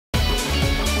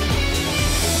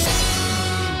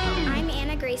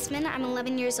Graceman. I'm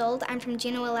 11 years old. I'm from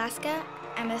Juneau, Alaska.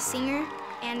 I'm a singer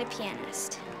and a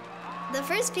pianist. The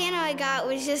first piano I got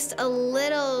was just a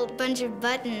little bunch of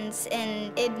buttons,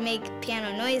 and it'd make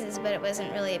piano noises, but it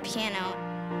wasn't really a piano.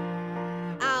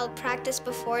 I'll practice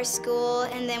before school,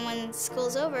 and then when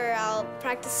school's over, I'll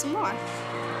practice some more.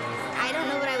 I don't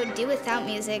know what I would do without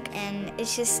music, and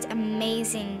it's just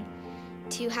amazing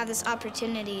to have this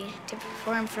opportunity to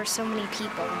perform for so many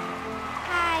people.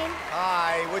 Hi.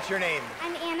 Hi, what's your name?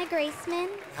 I'm Anna Graceman.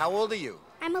 How old are you?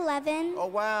 I'm 11. Oh,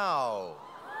 wow.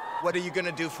 What are you going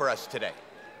to do for us today?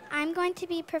 I'm going to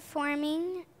be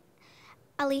performing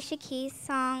Alicia Keys'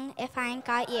 song, If I Ain't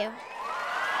Got You.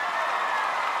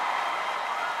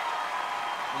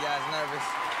 You guys nervous?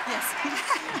 Yes.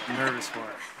 Nervous for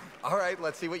it. All right,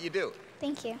 let's see what you do.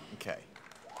 Thank you. Okay.